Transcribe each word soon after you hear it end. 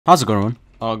How's it going, everyone?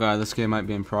 Oh god, this game might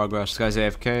be in progress. This guy's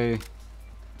AFK.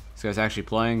 This guy's actually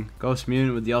playing. Ghost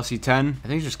Mutant with the LC-10. I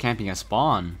think he's just camping at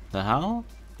spawn. The hell?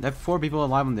 They have 4 people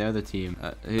alive on the other team.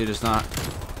 He does not.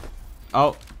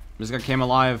 Oh, this guy came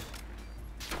alive.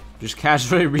 Just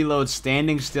casually reloads,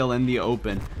 standing still in the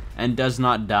open, and does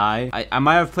not die. I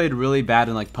might have played really bad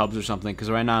in like pubs or something, because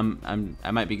right now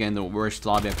I might be getting the worst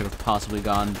lobby I could have possibly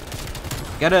gone.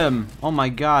 Get him! Oh my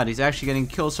god, he's actually getting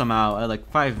killed somehow at like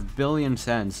 5 billion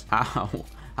cents. How?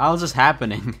 How is this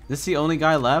happening? This is the only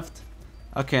guy left?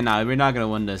 Okay, nah, we're not gonna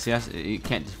win this. Yes, he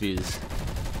can't defuse.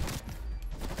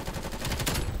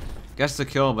 Gets the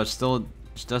kill, but still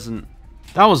just doesn't.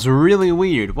 That was really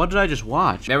weird. What did I just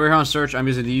watch? Yeah, we're here on search. I'm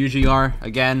using the UGR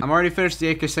again. I'm already finished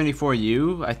the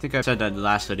𝙎𝙬𝙬𝙬𝑢. I think I said that in the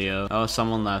last video. Oh,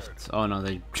 someone left. Oh no,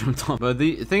 they jumped on. But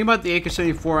the thing about the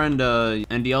𝙎𝙬𝙬𝙬𝙬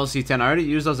and the LC-10, I already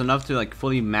used those enough to like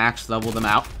fully max level them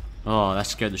out. Oh, that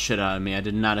scared the shit out of me. I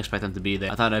did not expect them to be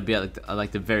there. I thought I'd be at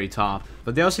like the very top.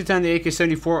 But the LC-10, the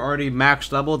𝙎𝙬𝙬𝙬𝑢 already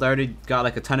max leveled. I already got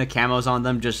like a ton of camos on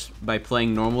them just by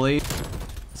playing normally.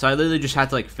 So I literally just had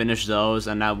to like finish those,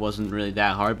 and that wasn't really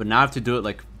that hard. But now I have to do it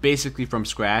like basically from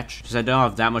scratch, because I don't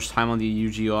have that much time on the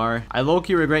UGR. I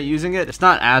low-key regret using it. It's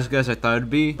not as good as I thought it'd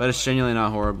be, but it's genuinely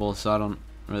not horrible, so I don't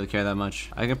really care that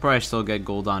much. I could probably still get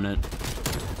gold on it.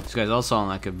 This guy's also on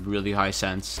like a really high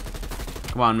sense.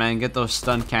 Come on, man, get those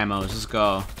stun camos. Let's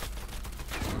go.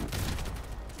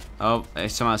 Oh, they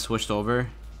somehow switched over.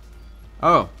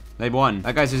 Oh, they won.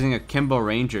 That guy's using a 𝙎𝙬𝙎𝘼𝑎𝑛𝑔𝑒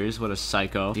Rangers. What a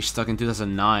psycho. He's stuck in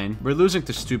 2009. We're losing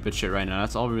to stupid shit right now.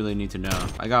 That's all we really need to know.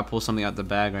 I gotta pull something out the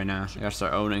bag right now. I gotta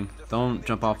start owning. Don't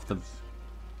jump off the...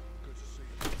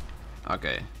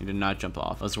 Okay, he did not jump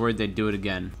off. I was worried they'd do it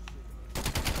again.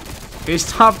 Okay,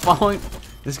 stop following.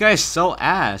 This guy is so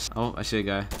ass. Oh, I see a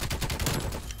guy.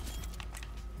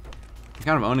 I'm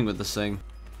kind of owning with this thing.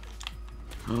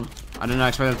 I did not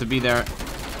expect him to be there.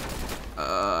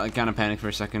 I kind of panicked for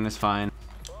a second. It's fine.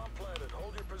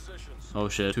 Oh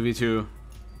shit. 2v2.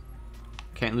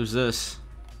 Can't lose this.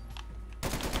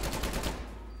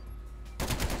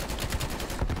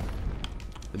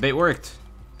 The bait worked.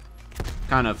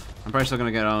 Kind of. I'm probably still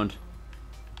gonna get owned.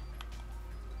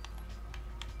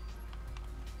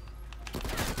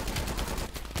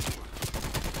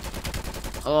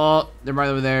 Oh, they're right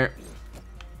over there.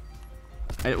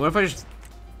 Hey, what if I just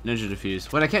ninja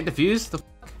defuse? What, I can't defuse? The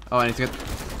fuck? Oh, I need to get...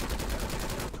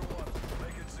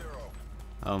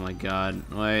 Oh my god.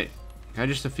 Wait. Can I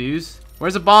just defuse?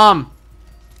 Where's the bomb?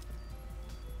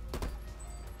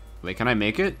 Wait, can I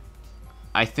make it?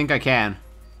 I think I can.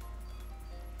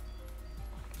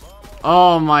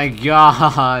 Oh my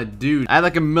god, dude. I had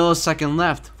like a millisecond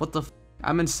left. What the f?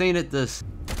 I'm insane at this.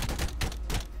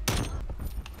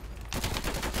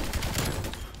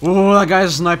 Oh, that guy's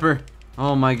a sniper.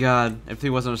 Oh my god. If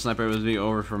he wasn't a sniper, it would be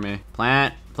over for me.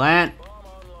 Plant. Plant.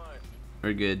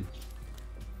 We're good.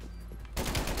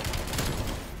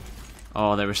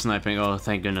 Oh, they were sniping. Oh,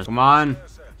 thank goodness. Come on.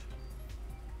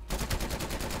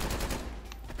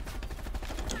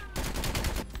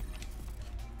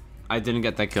 I didn't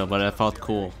get that kill, but it felt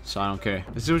cool, so I don't care.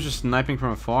 This dude was just sniping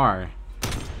from afar.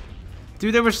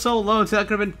 Dude, they were so low. That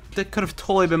could have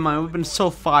totally been mine. It would have been so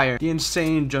fire. The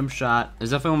insane jump shot.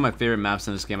 It's definitely one of my favorite maps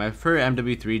in this game. I prefer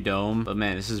MW3 Dome, but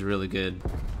man, this is really good.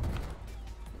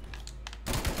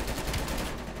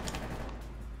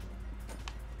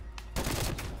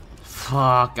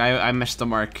 Fuck, I missed the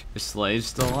mark. Is Slade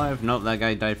still alive? Nope, that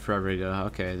guy died forever ago.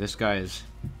 Okay, this guy's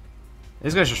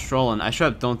just trolling. I straight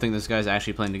up don't think this guy's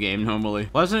actually playing the game normally.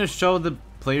 Why doesn't it show the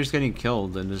players getting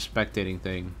killed in the spectating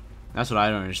thing? That's what I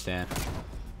don't understand.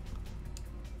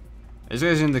 This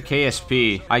guy's in the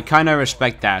KSP. I kinda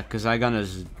respect that, because that gun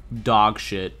is dog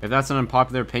shit. If that's an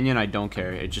unpopular opinion, I don't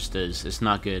care. It just is. It's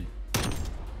not good.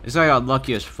 This guy got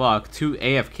lucky as fuck. 2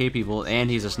 AFK people, and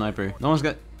he's a sniper. No one's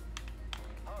got...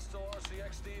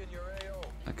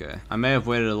 Okay, I may have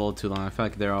waited a little too long. I feel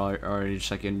like they're already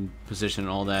just like in position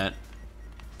and all that.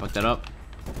 Fuck that up.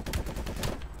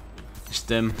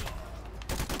 Stim.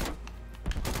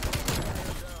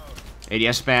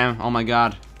 ADS spam. Oh my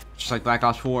god. Just like Black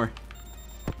Ops 4.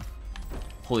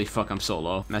 Holy fuck, I'm so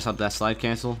low. Mess up that slide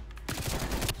cancel.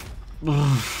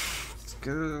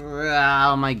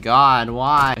 Oh my god,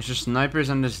 why? It's just snipers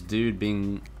and this dude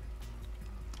being...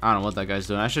 I don't know what that guy's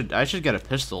doing. I should get a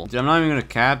pistol. Dude, I'm not even gonna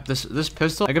cap this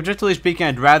pistol. Like, objectively speaking,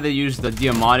 I'd rather use the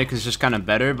𝙎𝙬𝙬𝙬𝑢 because it's just kind of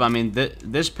better. But I mean,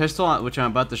 this pistol, which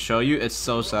I'm about to show you, it's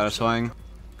so satisfying.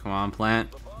 Come on, plant.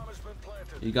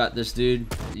 You got this, dude.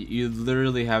 You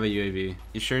literally have a UAV.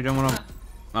 You sure you don't want to?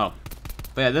 Oh,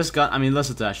 but yeah, this gun. I mean,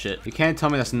 listen to that shit. You can't tell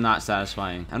me that's not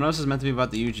satisfying. I know this is meant to be about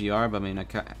the UGR, but I mean, I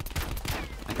kind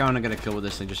of want to get a kill with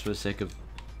this thing just for the sake of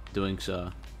doing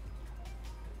so.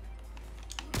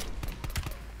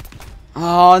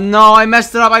 Oh no, I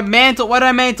messed it up. I mantle. Why did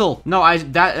I mantle? No,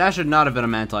 that should not have been a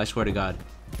mantle. I swear to God.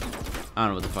 I don't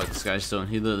know what the fuck this guy's doing.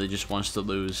 He literally just wants to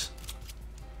lose.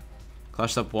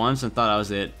 Clutched up once and thought that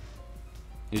was it.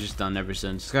 He's just done ever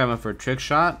since. This guy went for a trick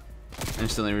shot.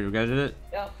 Instantly regretted it.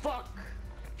 Yeah, fuck.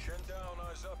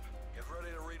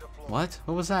 What?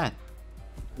 What was that?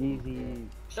 Easy.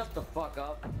 Shut the fuck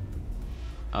up.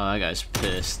 Oh, that guy's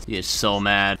pissed. He is so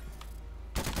mad.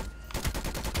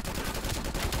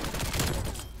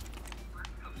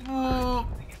 Oh,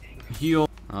 heal.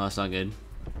 Oh, that's not good.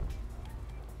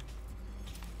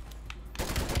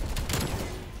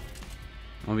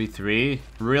 One v 3?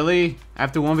 Really?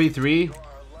 After 1v3?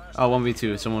 Oh,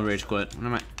 1v2. Someone rage quit. What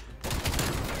am I?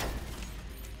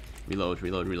 Reload,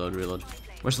 reload, reload, reload.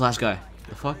 Where's the last guy?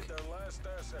 The fuck?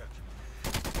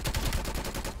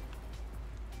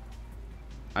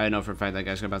 I know for a fact that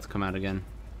guy's about to come out again.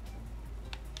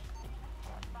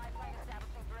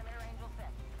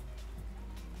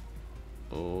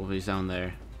 Oh, he's down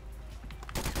there.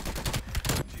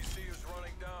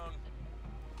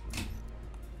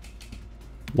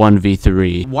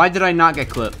 1v3. Why did I not get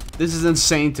clipped? This is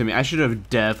insane to me. I should have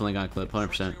definitely got clipped,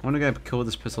 100%. I want to get killed with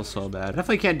this pistol so bad. I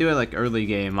definitely can't do it like early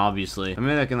game, obviously. I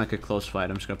mean, like in like a close fight,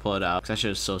 I'm just gonna pull it out because that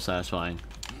shit is so satisfying.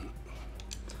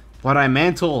 Why did I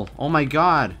mantle? Oh my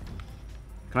God.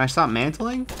 Can I stop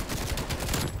mantling?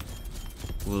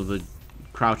 Well, the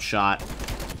crouch shot.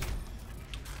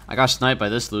 I got sniped by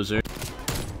this loser.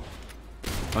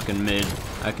 Fucking mid.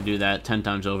 I could do that 10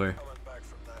 times over.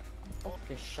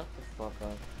 Okay, shut the fuck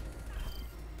up.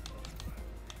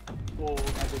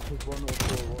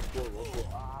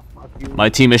 My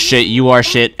team is shit, you are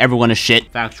shit, everyone is shit.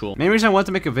 Factual. Main reason I wanted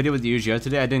to make a video with the UGR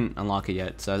today, I didn't unlock it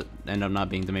yet, so that ended up not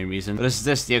being the main reason. But it's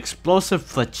this, the explosive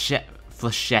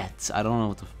flechettes. I don't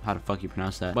know how the fuck you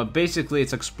pronounce that. But basically,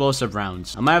 it's explosive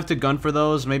rounds. I might have to gun for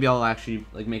those. Maybe I'll actually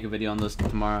like make a video on this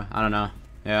tomorrow. I don't know.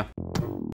 Yeah.